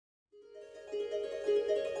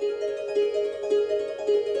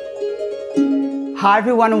Hi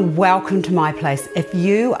everyone and welcome to my place. If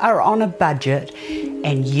you are on a budget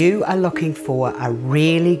and you are looking for a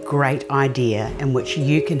really great idea in which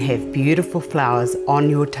you can have beautiful flowers on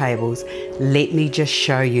your tables, let me just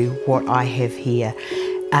show you what I have here.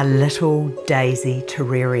 A little daisy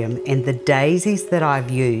terrarium, and the daisies that I've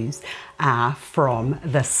used are from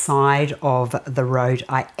the side of the road.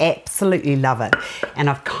 I absolutely love it, and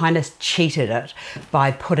I've kind of cheated it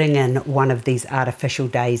by putting in one of these artificial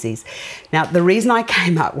daisies. Now the reason I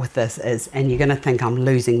came up with this is, and you're going to think I'm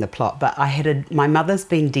losing the plot, but my mother's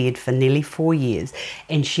been dead for nearly 4 years,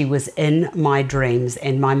 and she was in my dreams,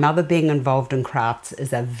 and my mother being involved in crafts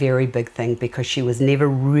is a very big thing because she was never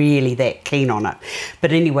really that keen on it.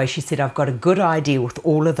 But anyway, she said, I've got a good idea with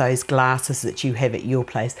all of those glasses that you have at your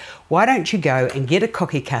place. Why don't you go and get a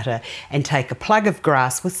cookie cutter and take a plug of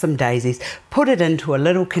grass with some daisies, put it into a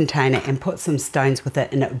little container and put some stones with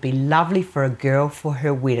it, and it would be lovely for a girl for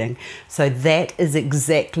her wedding. So that is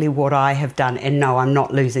exactly what I have done. And no, I'm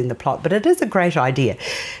not losing the plot, but it is a great idea.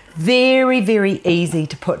 Very, very easy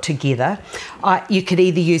to put together. You could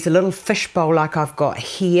either use a little fish bowl like I've got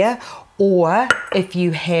here, or if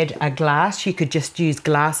you had a glass, you could just use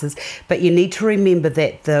glasses. But you need to remember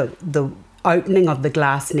that the opening of the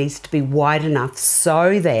glass needs to be wide enough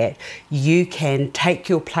so that you can take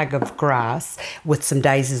your plug of grass with some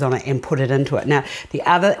daisies on it and put it into it. Now, the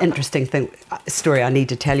other interesting story I need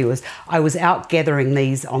to tell you is I was out gathering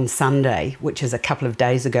these on Sunday, which is a couple of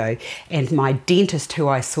days ago, and my dentist, who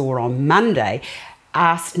I saw on Monday,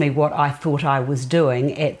 asked me what I thought I was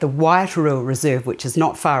doing at the Waitarua Reserve, which is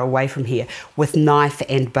not far away from here, with knife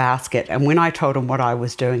and basket. And when I told him what I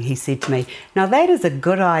was doing, he said to me, now that is a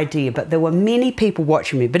good idea, but there were many people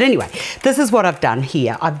watching me. But anyway, this is what I've done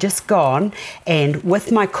here. I've just gone and with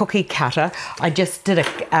my cookie cutter, I just did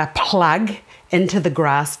a plug into the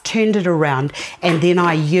grass, turned it around, and then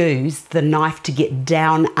I used the knife to get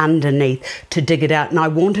down underneath to dig it out. And I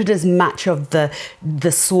wanted as much of the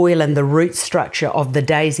soil and the root structure of the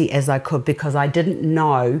daisy as I could, because I didn't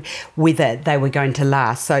know whether they were going to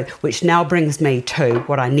last. So, which now brings me to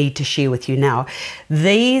what I need to share with you now.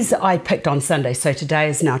 These I picked on Sunday, so today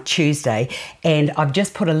is now Tuesday, and I've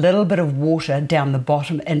just put a little bit of water down the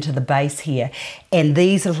bottom into the base here, and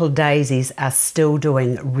these little daisies are still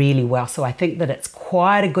doing really well. So I think that it's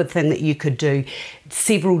quite a good thing that you could do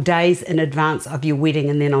several days in advance of your wedding,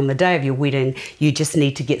 and then on the day of your wedding you just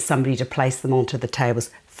need to get somebody to place them onto the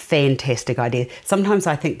tables. Fantastic idea. Sometimes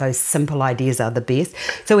I think those simple ideas are the best.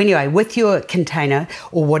 So anyway, with your container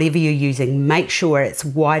or whatever you're using, make sure it's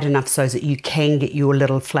wide enough so that you can get your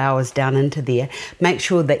little flowers down into there. Make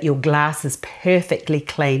sure that your glass is perfectly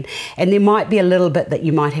clean, and there might be a little bit that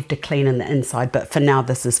you might have to clean in the inside, but for now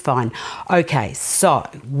this is fine. Okay, so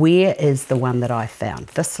where is the one that I found?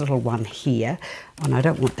 This little one here. Oh no, I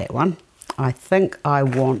don't want that one. I think I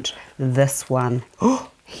want this one. Oh,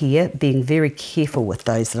 here, being very careful with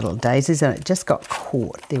those little daisies, and it just got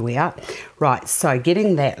caught. There we are. Right, so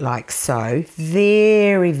getting that like so,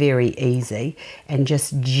 very, very easy, and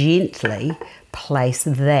just gently place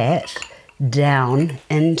that down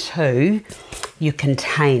into your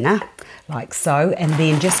container like so, and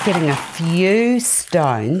then just getting a few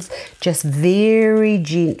stones, just very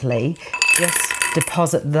gently, just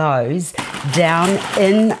deposit those down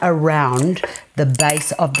in around the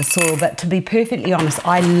base of the soil. But to be perfectly honest,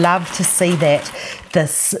 I love to see that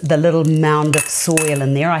the little mound of soil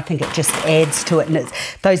in there. I think it just adds to it, and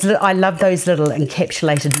it's I love those little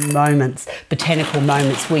encapsulated moments, botanical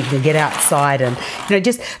moments, where you can get outside and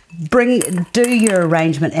just do your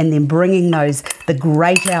arrangement, and then bringing the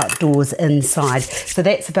great outdoors inside. So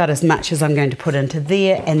that's about as much as I'm going to put into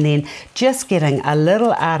there, and then just getting a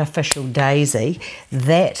little artificial daisy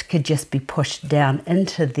that could just be pushed down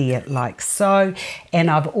into there like so. And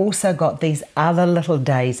I've also got these other little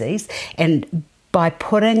daisies, and by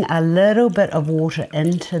putting a little bit of water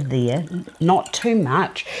into there, not too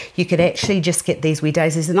much, you could actually just get these wee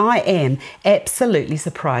daisies. And I am absolutely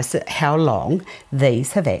surprised at how long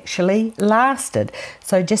these have actually lasted.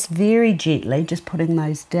 So just very gently, just putting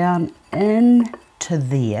those down into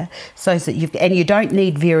there, so that you don't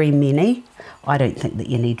need very many. I don't think that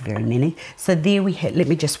you need very many. So there we have. Let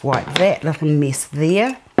me just wipe that little mess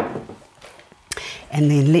there. And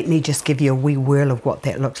then let me just give you a wee whirl of what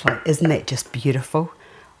that looks like. Isn't that just beautiful?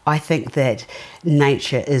 I think that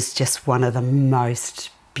nature is just one of the most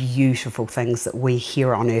beautiful things that we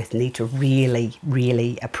here on earth need to really,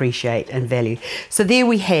 really appreciate and value. So there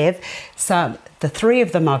we have the 3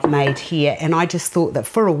 of them I've made here, and I just thought that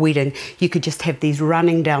for a wedding you could just have these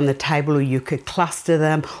running down the table, or you could cluster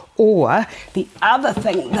them. Or the other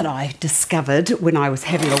thing that I discovered when I was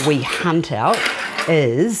having a wee hunt out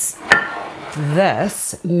is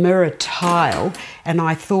this mirror tile, and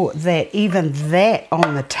I thought that even that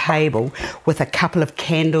on the table with a couple of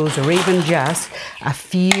candles, or even just a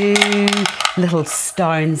few little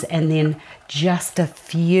stones and then just a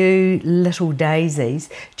few little daisies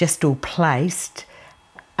just all placed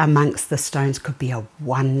amongst the stones, could be a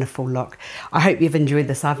wonderful look. I hope you've enjoyed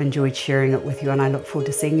this. I've enjoyed sharing it with you, and I look forward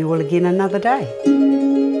to seeing you all again another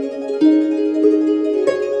day.